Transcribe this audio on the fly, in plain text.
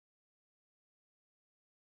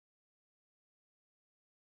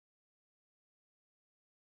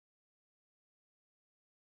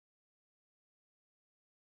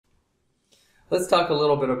let's talk a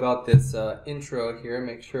little bit about this intro here,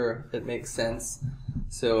 make sure it makes sense.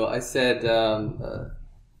 So I said,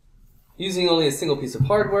 using only a single piece of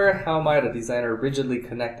hardware, how might a designer rigidly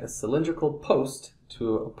connect a cylindrical post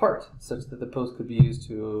to a part, such that the post could be used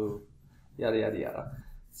to yada yada yada.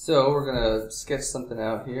 So we're going to sketch something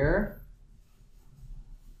out here.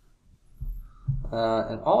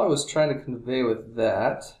 And all I was trying to convey with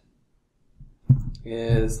that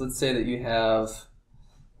is, let's say that you have,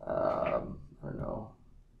 I don't know,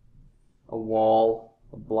 a wall,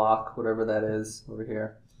 a block, whatever that is over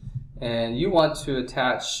here, and you want to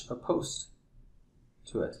attach a post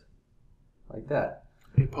to it, like that.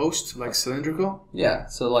 A post, like cylindrical? Yeah,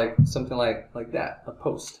 so like something like that, a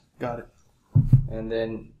post. Got it. And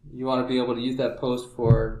then you want to be able to use that post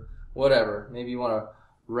for whatever. Maybe you want to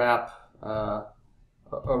wrap a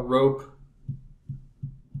rope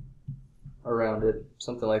around it,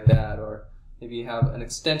 something like that, or maybe you have an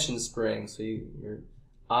extension spring, so your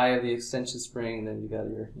eye of the extension spring, and then you got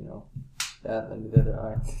your, that, and then the other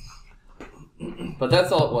eye. But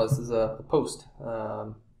that's all it was, is a post,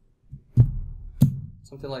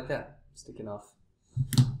 something like that, sticking off.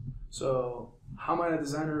 So, how might a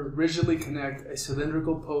designer rigidly connect a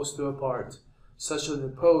cylindrical post to a part, such that the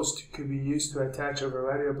post could be used to attach a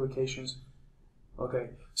variety of applications? Okay,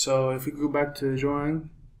 so if we go back to the drawing,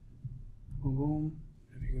 boom,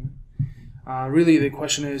 really the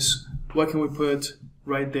question is, what can we put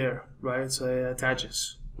right there, right? So it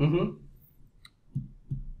attaches. Mm-hmm.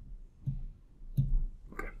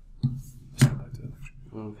 Okay. Let's go back to the picture.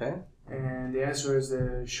 Okay. And the answer is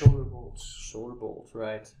the shoulder bolts. Shoulder bolts,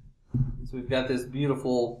 right. So we've got this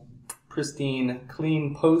beautiful, pristine,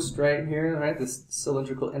 clean post right here, right? This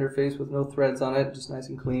cylindrical interface with no threads on it, just nice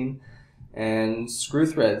and clean. And screw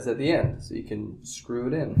threads at the end, so you can screw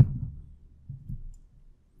it in.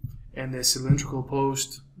 And the cylindrical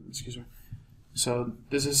post, excuse me. So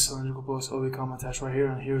this is cylindrical post will become attached right here,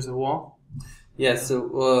 and here's the wall. Yeah,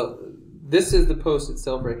 so this is the post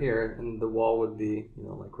itself right here, and the wall would be,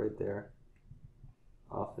 like right there.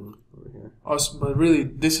 Often over here. But really,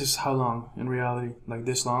 this is how long in reality? Like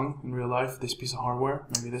this long in real life? This piece of hardware?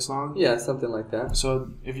 Maybe this long? Yeah, something like that.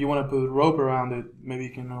 So if you want to put rope around it, maybe you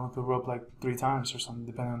can only put rope like 3 times or something,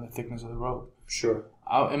 depending on the thickness of the rope. Sure.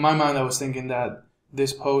 In my mind, I was thinking that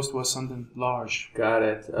this post was something large. Got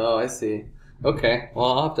it. Oh, I see. Okay.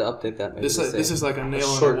 Well, I'll have to update that. Maybe this is like a nail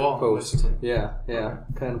on short the wall. Post. Basically. Yeah, Okay.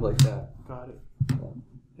 Kind of like that. Got it.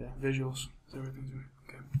 Yeah, visuals. Everything's right.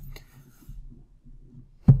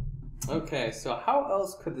 Okay, so how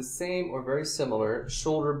else could the same or very similar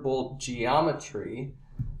shoulder bolt geometry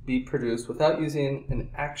be produced without using an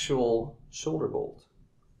actual shoulder bolt?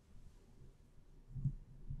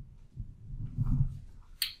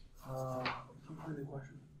 The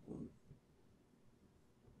question.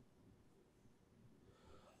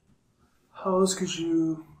 How else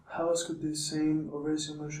could this same or very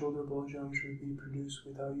similar shoulder bolt geometry be produced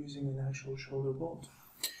without using an actual shoulder bolt?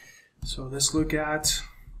 So let's look at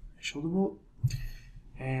shoulder bolt,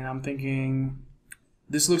 and I'm thinking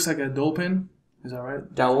this looks like a dowel pin. Is that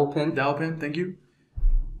right? Dowel pin. Dowel pin. Thank you.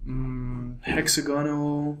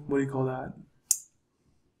 Hexagonal. What do you call that?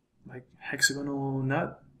 Like hexagonal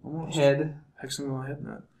nut almost. Head. Hexagonal head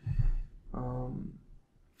nut.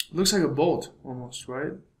 Looks like a bolt almost,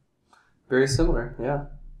 right? Very similar. Yeah.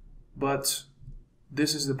 But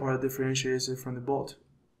this is the part that differentiates it from the bolt,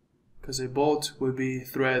 because a bolt would be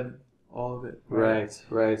thread. All of it.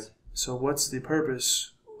 Right. So what's the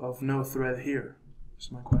purpose of no thread here?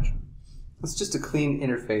 That's my question. It's just a clean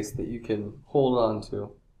interface that you can hold on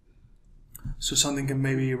to. So something can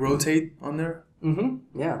maybe rotate on there?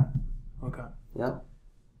 Mm-hmm. Yeah. Okay. Yeah.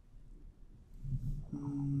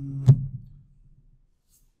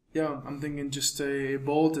 Yeah, I'm thinking just a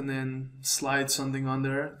bolt and then slide something on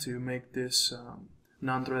there to make this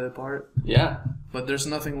non-threaded part. Yeah. But there's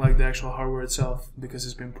nothing like the actual hardware itself because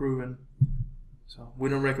it's been proven. So we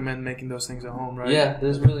don't recommend making those things at home, right? Yeah,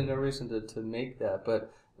 there's really no reason to make that.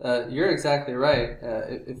 But you're exactly right.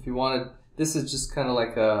 If you wanted, this is just kind of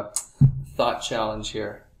like a thought challenge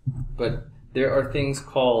here. But there are things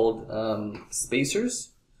called spacers,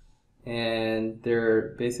 and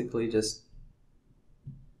they're basically just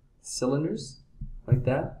cylinders like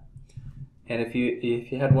that. And if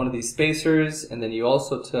you had one of these spacers, and then you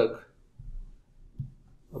also took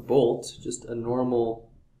a bolt, just a normal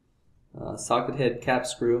socket head cap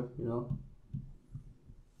screw,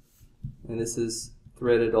 and this is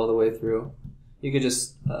threaded all the way through, you could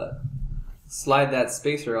just slide that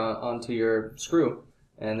spacer onto your screw,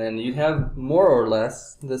 and then you'd have more or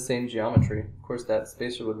less the same geometry. Of course, that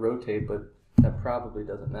spacer would rotate, but that probably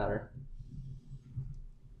doesn't matter.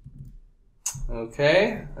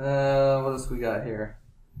 Okay, what else we got here?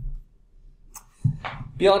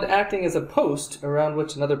 Beyond acting as a post around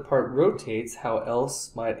which another part rotates, how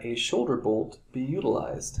else might a shoulder bolt be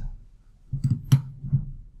utilized?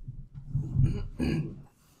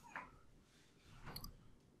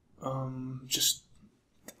 Just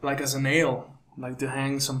like as a nail, like to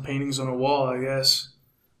hang some paintings on a wall, I guess.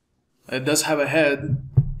 It does have a head.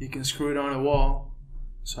 You can screw it on a wall.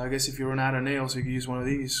 So I guess if you run out of nails, you could use one of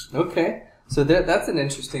these. Okay, so that's an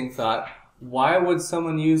interesting thought. Why would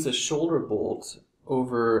someone use a shoulder bolt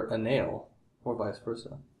over a nail, or vice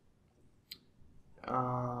versa?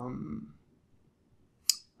 I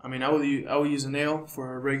mean, I would use a nail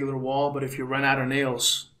for a regular wall, but if you run out of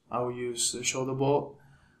nails, I would use the shoulder bolt.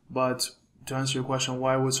 But to answer your question,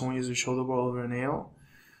 why would someone use a shoulder bolt over a nail?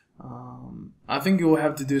 I think you will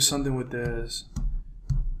have to do something with this.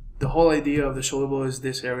 The whole idea of the shoulder bolt is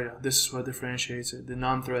this area. This is what differentiates it, the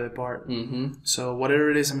non-threaded part. Mm-hmm. So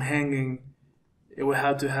whatever it is I'm hanging, it would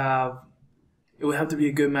have to be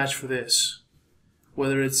a good match for this.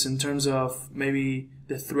 Whether it's in terms of maybe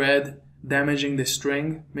the thread damaging the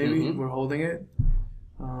string, maybe we're holding it.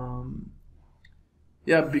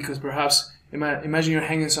 Yeah, because perhaps imagine you're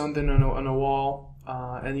hanging something on a wall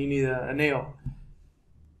and you need a nail,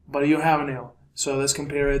 but you don't have a nail. So let's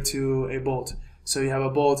compare it to a bolt. So you have a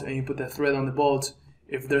bolt and you put the thread on the bolt.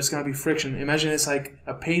 If there's gonna be friction, imagine it's like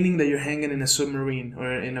a painting that you're hanging in a submarine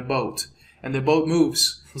or in a boat, and the boat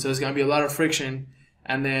moves. So there's gonna be a lot of friction,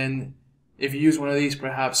 and then if you use one of these,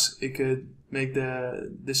 perhaps it could make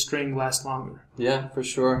the string last longer. Yeah, for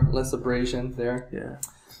sure. Less abrasion there. Yeah.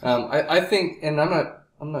 I think, and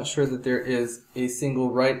I'm not sure that there is a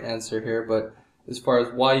single right answer here, but as far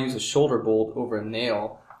as why use a shoulder bolt over a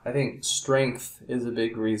nail, I think strength is a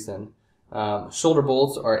big reason. Shoulder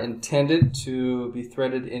bolts are intended to be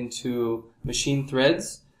threaded into machine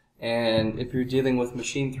threads, and if you're dealing with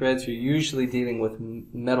machine threads, you're usually dealing with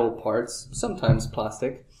metal parts, sometimes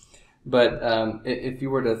plastic. But if you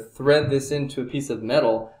were to thread this into a piece of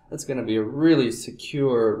metal, that's going to be a really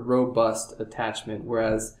secure, robust attachment.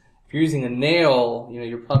 Whereas if you're using a nail,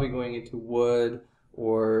 you're probably going into wood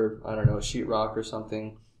or, I don't know, sheetrock or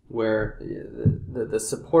something, where the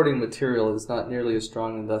supporting material is not nearly as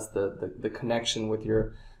strong, and thus the connection with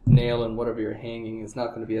your nail and whatever you're hanging is not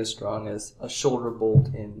going to be as strong as a shoulder bolt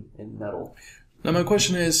in metal. Now my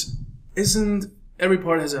question is, isn't every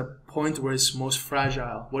part has a point where it's most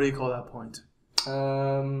fragile? What do you call that point?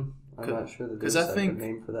 I'm not sure that there's a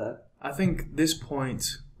name for that. I think this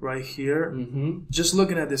point right here, just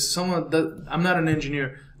looking at this, I'm not an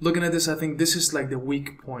engineer. Looking at this, I think this is like the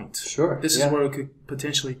weak point. Sure. This is where it could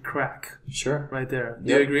potentially crack. Sure. Right there.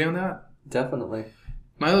 Do you agree on that? Definitely.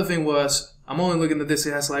 My other thing was, I'm only looking at this,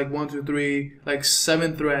 it has like 1, 2, 3, like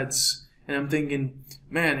 7 threads. And I'm thinking,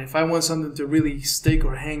 man, if I want something to really stick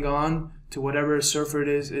or hang on to whatever surfer it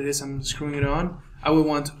is I'm screwing it on, I would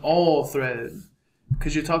want all threaded.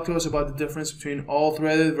 Could you talk to us about the difference between all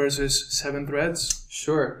threaded versus 7 threads?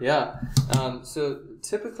 Sure, yeah. So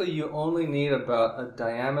typically you only need about a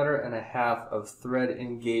diameter and a half of thread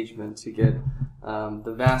engagement to get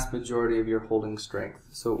the vast majority of your holding strength.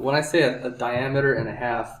 So when I say a diameter and a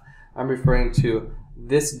half, I'm referring to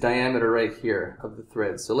this diameter right here of the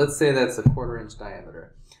thread. So let's say that's a 1/4 inch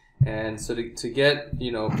diameter. And so to get,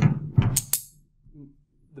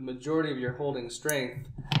 the majority of your holding strength,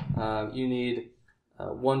 you need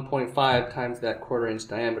 1.5 times that 1/4 inch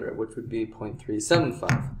diameter, which would be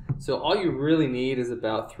 0.375. So all you really need is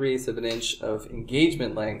about 3/8 of an inch of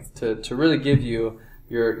engagement length to really give you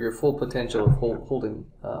your full potential of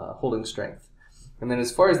holding strength. And then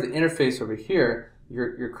as far as the interface over here,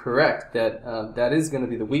 you're correct that that is going to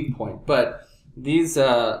be the weak point. But these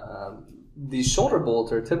shoulder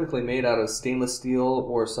bolts are typically made out of stainless steel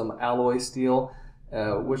or some alloy steel,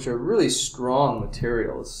 which are really strong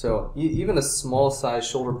materials. So even a small size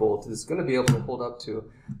shoulder bolt is going to be able to hold up to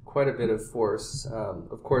quite a bit of force.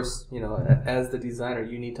 Of course, as the designer,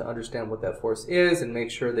 you need to understand what that force is and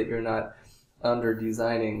make sure that you're not under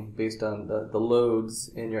designing based on the loads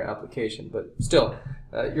in your application. But still,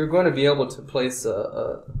 you're going to be able to place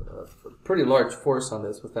a pretty large force on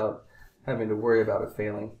this without having to worry about it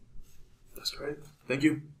failing. That's great. Thank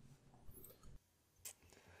you.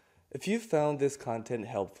 If you found this content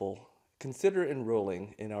helpful, consider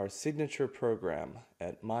enrolling in our signature program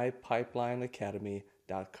at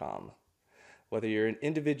mypipelineacademy.com. Whether you're an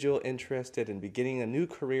individual interested in beginning a new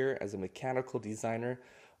career as a mechanical designer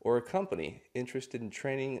or a company interested in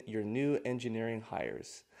training your new engineering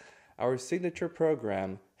hires, our signature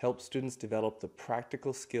program helps students develop the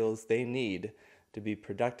practical skills they need to be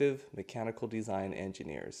productive mechanical design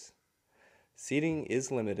engineers. Seating is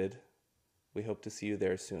limited. We hope to see you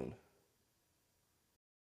there soon.